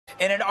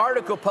In an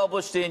article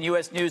published in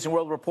U.S. News and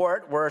World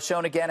Report, we're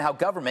shown again how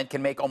government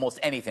can make almost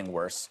anything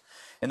worse.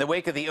 In the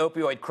wake of the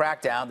opioid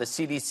crackdown, the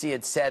CDC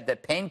had said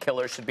that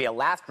painkillers should be a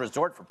last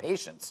resort for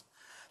patients.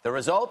 The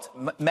result?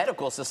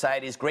 Medical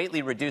societies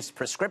greatly reduced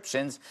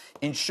prescriptions.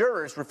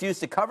 Insurers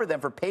refused to cover them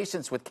for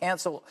patients with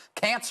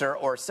cancer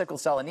or sickle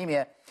cell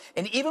anemia.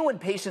 And even when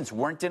patients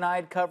weren't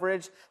denied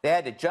coverage, they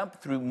had to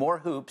jump through more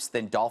hoops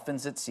than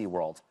dolphins at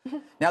SeaWorld.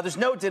 Now, there's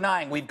no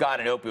denying we've got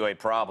an opioid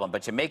problem,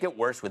 but you make it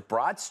worse with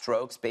broad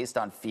strokes based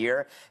on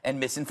fear and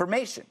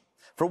misinformation.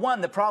 For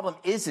one, the problem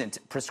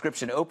isn't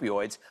prescription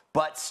opioids,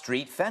 but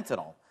street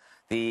fentanyl.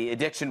 The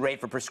addiction rate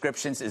for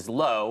prescriptions is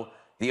low.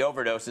 The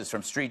overdoses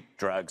from street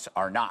drugs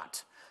are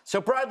not.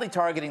 So broadly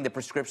targeting the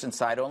prescription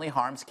side only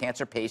harms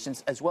cancer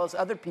patients as well as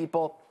other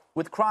people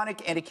with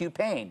chronic and acute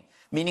pain,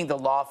 meaning the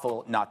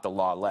lawful, not the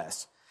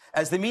lawless.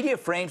 As the media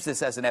frames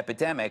this as an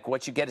epidemic,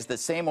 what you get is the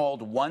same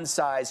old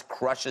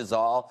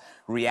one-size-crushes-all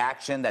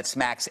reaction that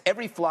smacks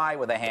every fly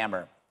with a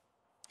hammer.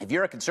 If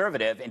you're a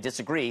conservative and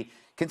disagree,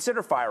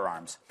 consider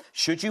firearms.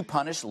 Should you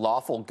punish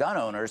lawful gun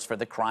owners for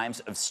the crimes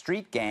of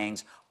street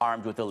gangs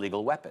armed with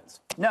illegal weapons?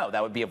 No,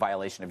 that would be a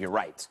violation of your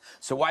rights.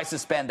 So why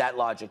suspend that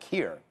logic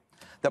here?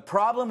 The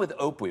problem with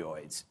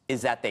opioids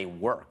is that they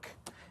work.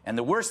 And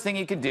the worst thing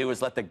you can do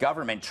is let the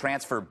government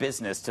transfer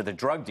business to the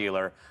drug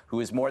dealer, who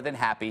is more than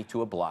happy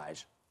to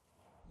oblige.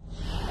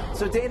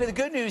 So, Dana, the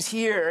good news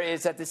here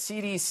is that the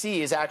CDC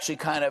is actually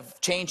kind of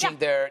changing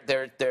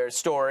their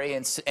story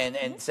and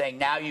saying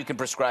now you can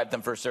prescribe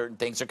them for certain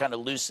things. They're kind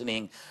of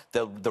loosening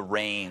the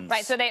reins.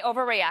 Right. So they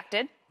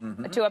overreacted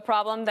to a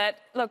problem that,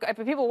 look,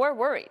 people were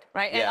worried,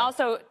 right? And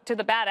also to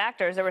the bad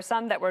actors, there were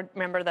some that were,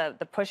 remember,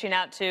 the pushing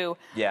out to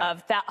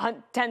of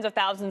tens of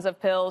thousands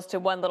of pills to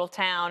one little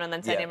town and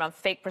then sending them on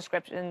fake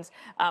prescriptions,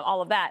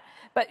 all of that.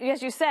 But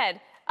as you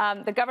said,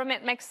 the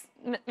government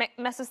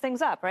messes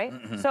things up, right?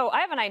 So I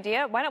have an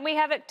idea. Why don't we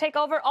have it take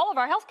over all of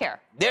our health care?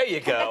 There you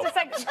go.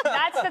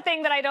 That's the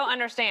thing that I don't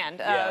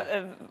understand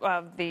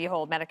of the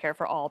whole Medicare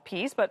for all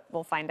piece, but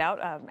we'll find out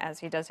as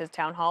he does his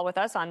town hall with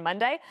us on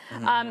Monday.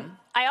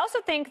 I also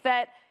think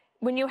that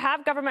when you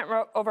have government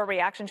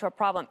overreaction to a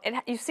problem,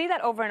 you see that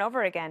over and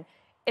over again.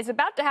 It's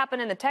about to happen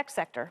in the tech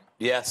sector.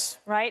 Yes.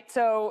 Right?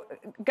 So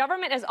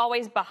government is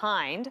always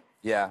behind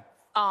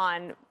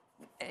on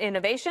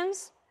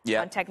innovations,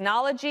 on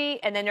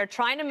technology, and then they're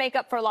trying to make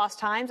up for lost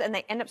times, and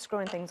they end up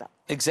screwing things up.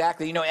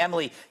 Exactly. You know,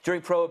 Emily, during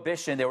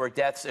Prohibition, there were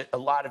deaths, a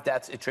lot of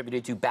deaths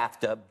attributed to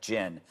bathtub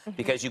gin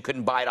because you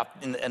couldn't buy it up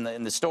in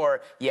the store.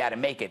 You had to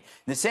make it.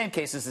 In the same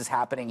case, this is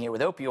happening here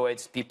with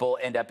opioids. People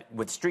end up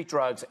with street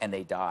drugs, and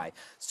they die.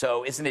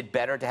 So isn't it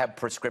better to have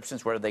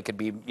prescriptions where they could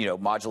be, you know,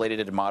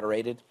 modulated and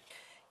moderated?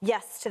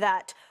 Yes, to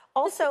that.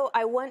 Also,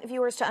 I want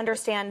viewers to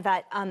understand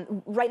that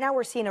right now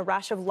we're seeing a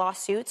rash of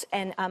lawsuits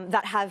and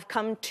that have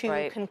come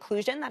to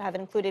conclusion, that have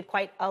included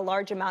quite a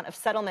large amount of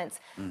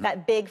settlements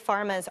that big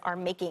pharmas are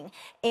making.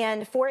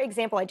 And for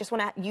example, I just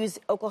want to use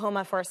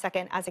Oklahoma for a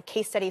second as a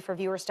case study for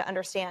viewers to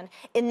understand.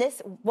 In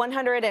this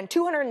 $100 and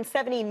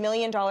 $270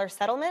 million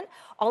settlement,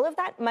 all of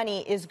that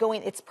money is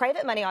going, it's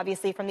private money,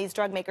 obviously, from these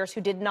drug makers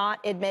who did not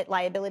admit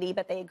liability,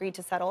 but they agreed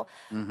to settle.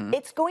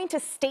 It's going to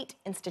state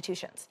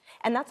institutions,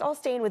 and that's all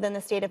staying within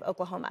the state of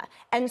Oklahoma.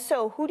 And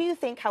so who do you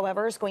think,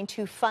 however, is going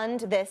to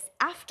fund this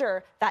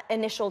after that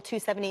initial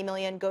 $270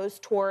 million goes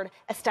toward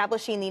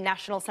establishing the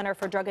National Center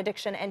for Drug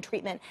Addiction and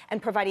Treatment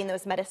and providing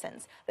those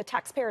medicines? The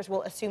taxpayers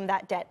will assume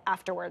that debt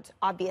afterwards,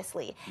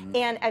 obviously.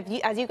 And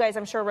as you guys,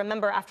 I'm sure,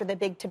 remember, after the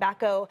big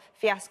tobacco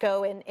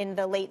fiasco in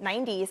the late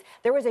 90s,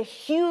 there was a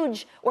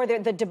huge, or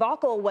the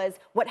debacle was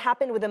what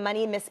happened with the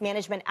money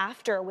mismanagement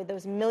after, with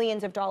those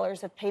millions of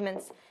dollars of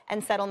payments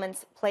and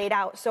settlements played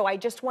out. So I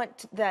just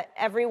want that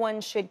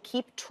everyone should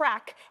keep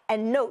track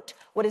and note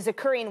what is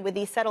occurring with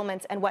these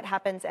settlements and what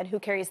happens and who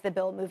carries the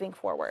bill moving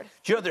forward.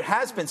 You know, there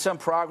has been some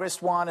progress,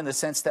 Juan, in the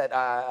sense that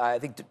I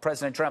think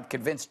President Trump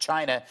convinced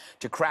China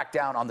to crack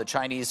down on the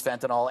Chinese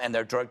fentanyl and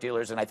their drug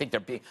dealers. And I think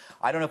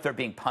I don't know if they're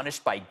being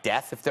punished by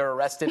death if they're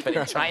arrested, but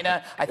in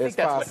China, I think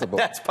that's possible.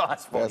 That's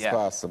possible. That's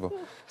possible.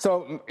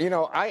 So, you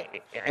know, I'm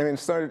in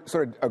sort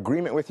of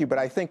agreement with you, but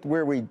I think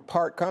where we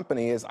part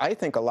company is I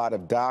think a lot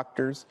of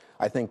doctors,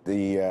 I think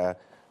the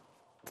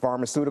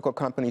pharmaceutical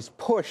companies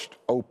pushed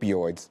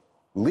opioids,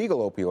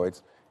 legal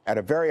opioids, at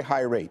a very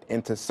high rate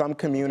into some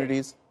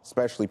communities,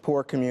 especially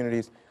poor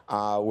communities,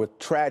 with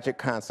tragic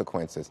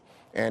consequences.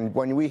 And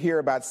when we hear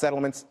about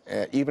settlements,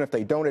 even if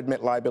they don't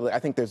admit liability, I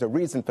think there's a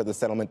reason for the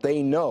settlement.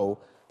 They know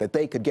that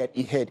they could get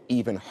hit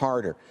even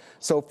harder.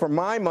 So for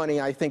my money,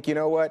 I think, you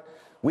know what?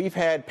 We've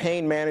had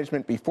pain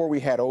management before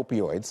we had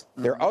opioids.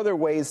 There are other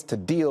ways to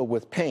deal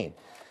with pain.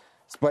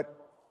 But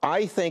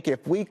I think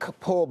if we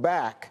pull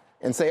back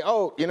and say,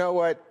 oh, you know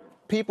what,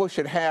 people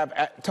should have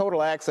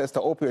total access to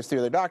opioids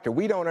through their doctor.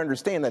 We don't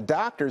understand that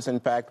doctors, in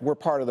fact, were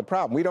part of the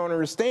problem. We don't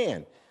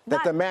understand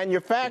that the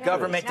manufacturers... The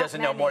government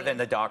doesn't know more than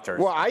the doctors.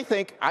 Well, I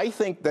think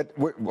that,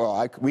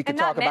 we could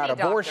talk about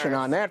abortion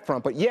on that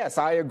front, but yes,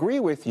 I agree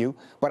with you.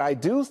 But I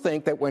do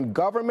think that when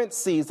government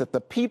sees that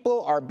the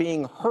people are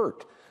being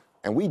hurt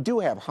And we do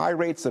have high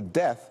rates of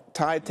death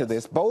tied to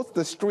this, both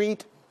the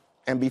street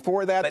and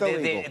before that, but the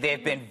legal.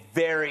 They've been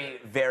very,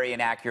 very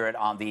inaccurate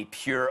on the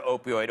pure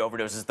opioid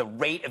overdoses. The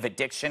rate of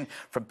addiction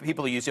from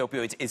people who use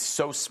opioids is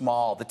so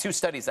small. The two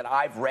studies that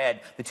I've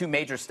read, the two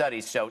major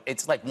studies, show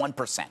it's like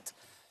 1%.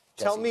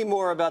 Tell me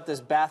more about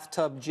this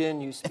bathtub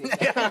gin you speak.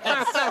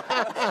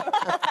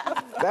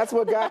 That's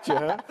what got you,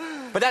 huh?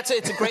 But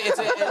it's a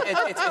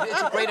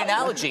great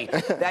analogy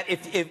that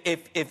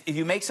if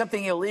you make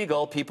something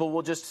illegal, people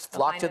will just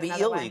flock to the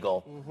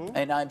illegal.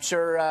 And I'm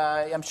sure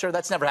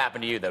that's never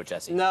happened to you, though,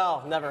 Jesse.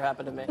 No, never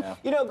happened to me. No.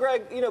 You know,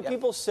 Greg,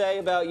 people say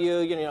about you,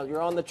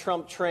 you're on the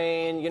Trump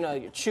train,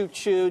 you're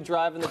choo-choo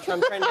driving the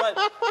Trump train, but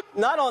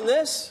not on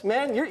this,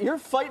 man. You're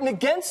fighting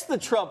against the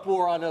Trump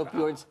war on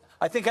opioids.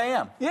 I think I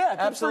am. Yeah, good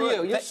absolutely.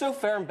 for you. You're so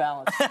fair and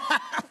balanced.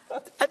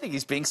 I think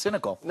he's being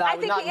cynical. No, I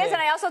think he is,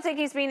 and I also think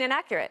he's being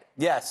inaccurate.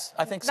 Yes,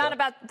 I think so. Not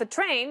about the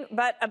train,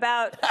 but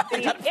about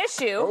the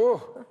issue.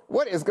 Oh,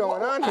 what is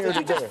going on here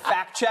today?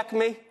 Fact check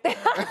me.